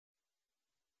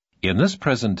In this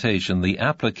presentation, the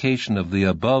application of the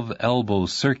above elbow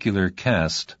circular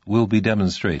cast will be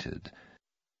demonstrated.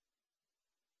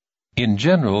 In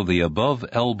general, the above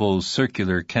elbow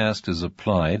circular cast is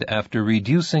applied after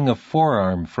reducing a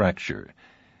forearm fracture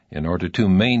in order to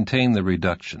maintain the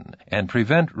reduction and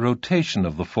prevent rotation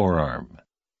of the forearm.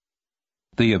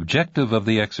 The objective of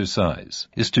the exercise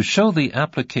is to show the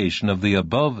application of the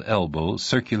above elbow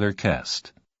circular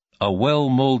cast, a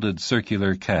well-molded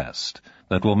circular cast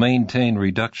that will maintain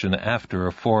reduction after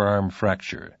a forearm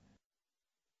fracture.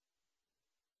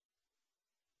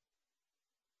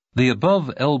 The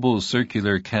above elbow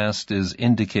circular cast is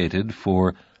indicated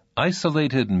for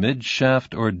isolated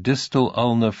midshaft or distal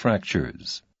ulna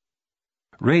fractures,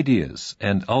 radius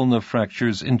and ulna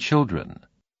fractures in children,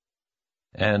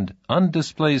 and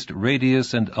undisplaced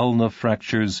radius and ulna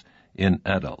fractures in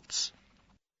adults.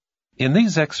 In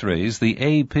these X-rays,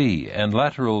 the AP and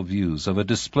lateral views of a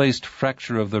displaced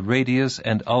fracture of the radius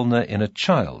and ulna in a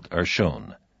child are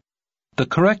shown. The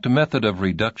correct method of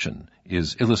reduction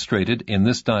is illustrated in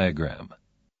this diagram.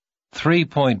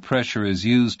 3-point pressure is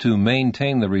used to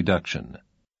maintain the reduction.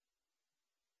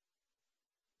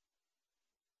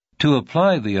 To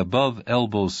apply the above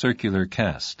elbow circular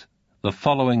cast, the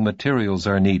following materials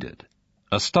are needed: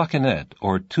 a stockinette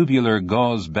or tubular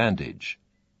gauze bandage,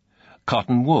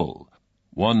 cotton wool,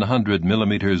 100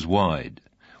 millimeters wide,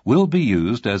 will be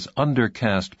used as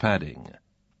undercast padding.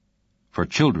 For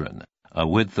children, a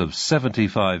width of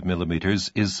 75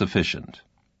 millimeters is sufficient.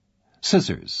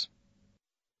 Scissors.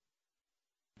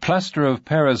 Plaster of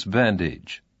Paris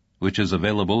bandage, which is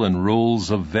available in rolls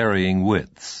of varying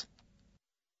widths.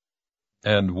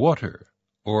 And water,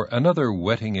 or another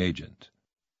wetting agent.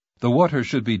 The water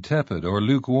should be tepid or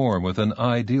lukewarm with an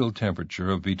ideal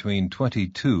temperature of between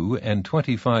 22 and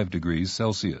 25 degrees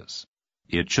Celsius.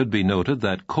 It should be noted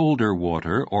that colder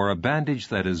water or a bandage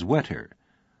that is wetter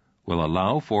will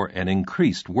allow for an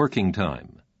increased working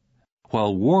time,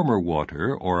 while warmer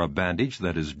water or a bandage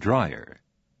that is drier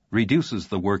reduces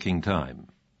the working time.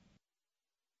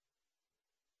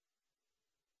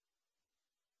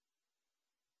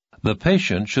 The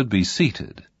patient should be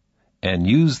seated and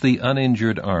use the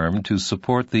uninjured arm to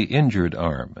support the injured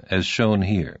arm, as shown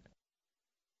here.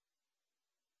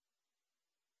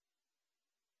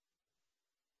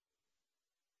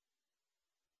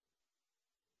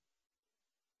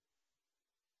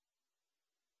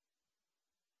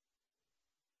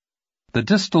 The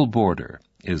distal border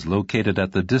is located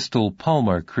at the distal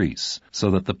palmar crease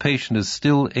so that the patient is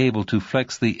still able to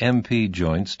flex the MP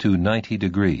joints to 90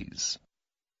 degrees.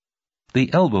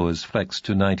 The elbow is flexed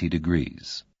to 90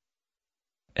 degrees.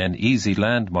 An easy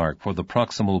landmark for the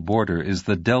proximal border is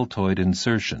the deltoid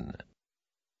insertion.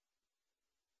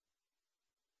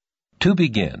 To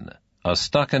begin, a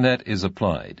stockinette is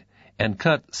applied and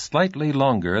cut slightly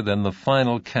longer than the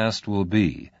final cast will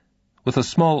be, with a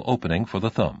small opening for the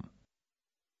thumb.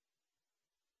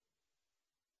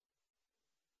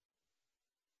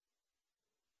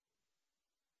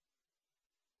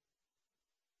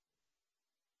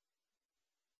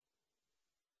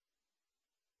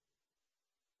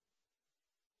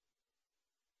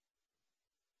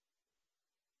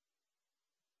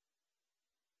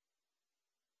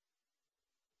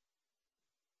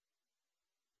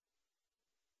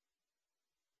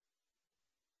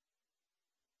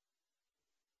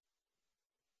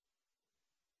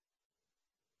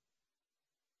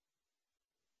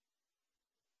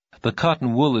 The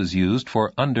cotton wool is used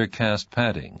for undercast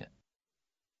padding.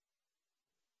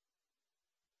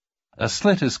 A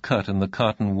slit is cut in the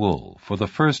cotton wool for the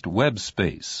first web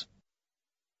space.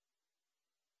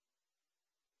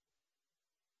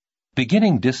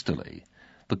 Beginning distally,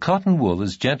 the cotton wool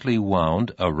is gently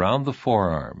wound around the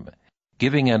forearm,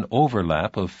 giving an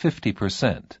overlap of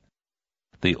 50%.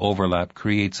 The overlap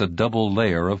creates a double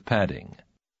layer of padding.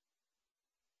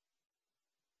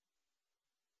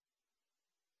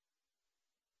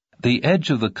 The edge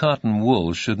of the cotton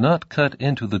wool should not cut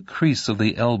into the crease of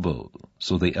the elbow,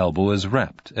 so the elbow is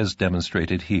wrapped, as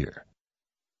demonstrated here.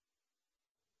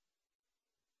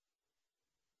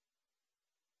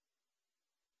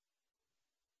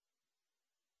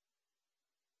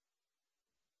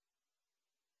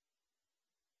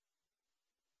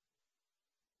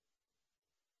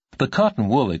 The cotton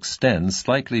wool extends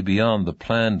slightly beyond the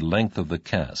planned length of the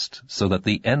cast, so that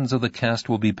the ends of the cast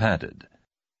will be padded.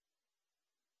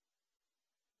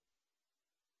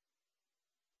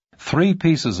 3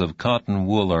 pieces of cotton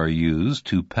wool are used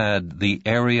to pad the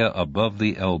area above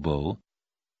the elbow,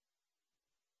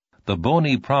 the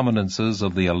bony prominences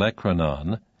of the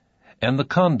olecranon, and the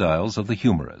condyles of the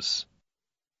humerus.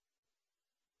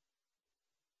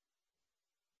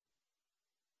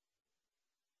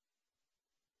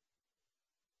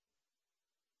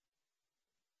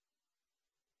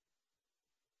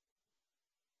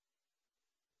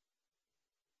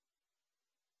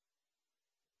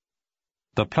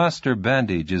 The plaster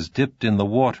bandage is dipped in the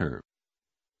water.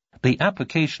 The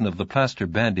application of the plaster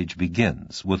bandage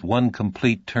begins with one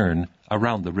complete turn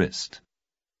around the wrist.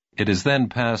 It is then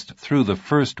passed through the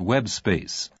first web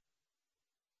space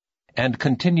and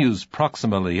continues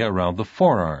proximally around the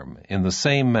forearm in the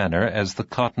same manner as the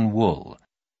cotton wool,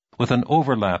 with an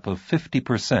overlap of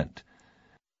 50%,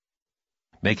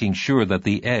 making sure that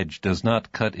the edge does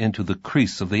not cut into the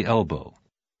crease of the elbow.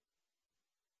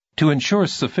 To ensure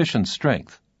sufficient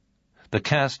strength, the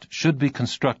cast should be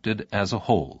constructed as a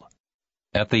whole.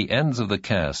 At the ends of the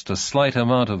cast, a slight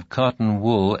amount of cotton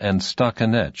wool and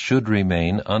stockinette should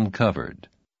remain uncovered.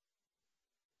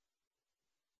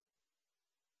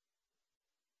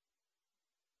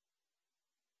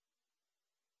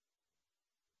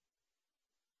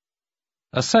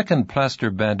 A second plaster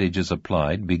bandage is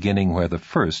applied beginning where the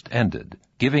first ended,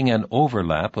 giving an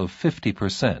overlap of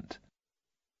 50%.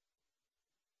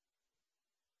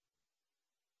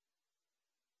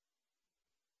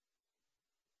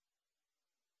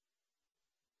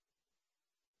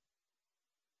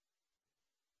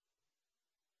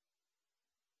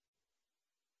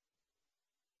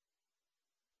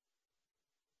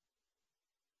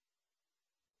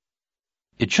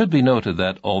 It should be noted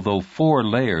that although 4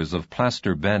 layers of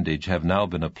plaster bandage have now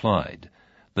been applied,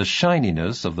 the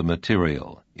shininess of the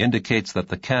material indicates that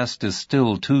the cast is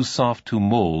still too soft to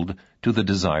mold to the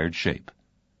desired shape.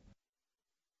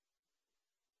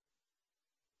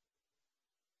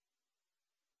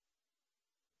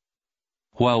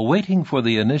 While waiting for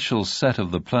the initial set of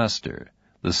the plaster,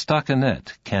 the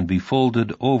stockinette can be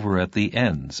folded over at the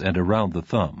ends and around the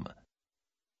thumb.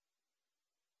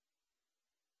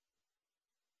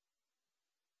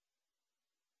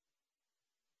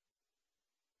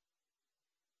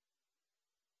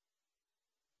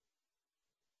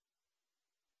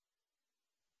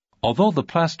 Although the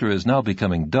plaster is now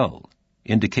becoming dull,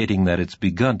 indicating that it's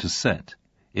begun to set,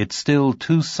 it's still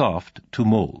too soft to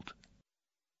mold.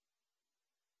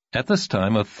 At this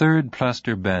time, a third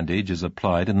plaster bandage is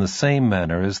applied in the same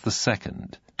manner as the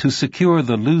second, to secure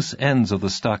the loose ends of the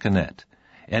stockinette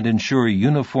and ensure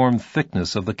uniform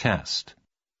thickness of the cast.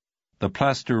 The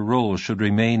plaster roll should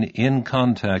remain in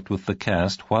contact with the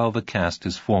cast while the cast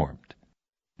is formed,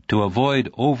 to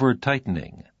avoid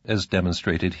over-tightening, as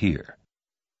demonstrated here.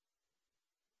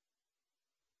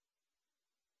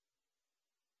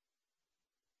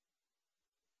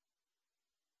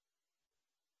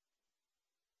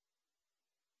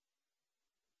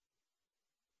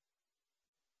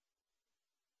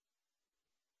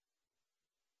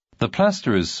 The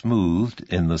plaster is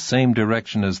smoothed in the same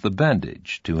direction as the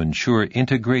bandage to ensure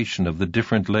integration of the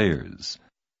different layers.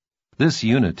 This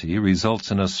unity results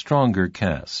in a stronger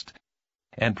cast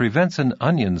and prevents an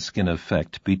onion skin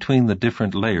effect between the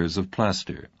different layers of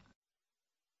plaster.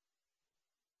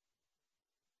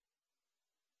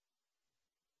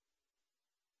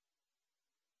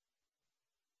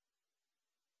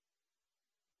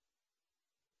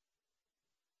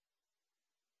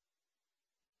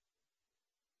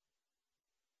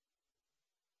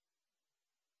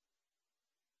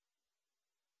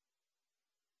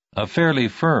 A fairly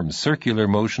firm circular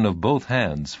motion of both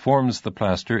hands forms the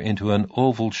plaster into an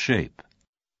oval shape.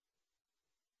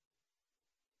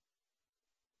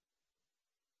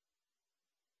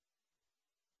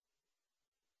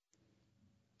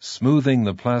 Smoothing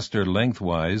the plaster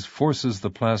lengthwise forces the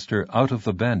plaster out of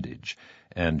the bandage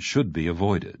and should be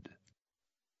avoided.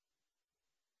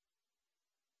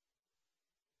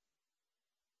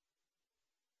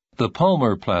 The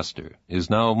palmar plaster is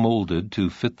now molded to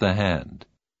fit the hand.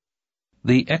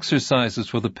 The exercises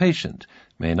for the patient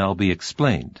may now be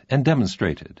explained and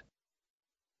demonstrated.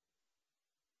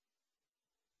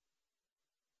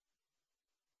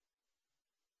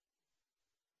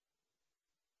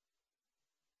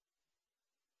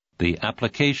 The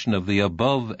application of the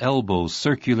above elbow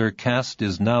circular cast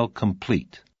is now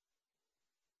complete.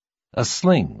 A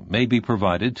sling may be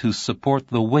provided to support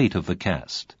the weight of the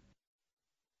cast.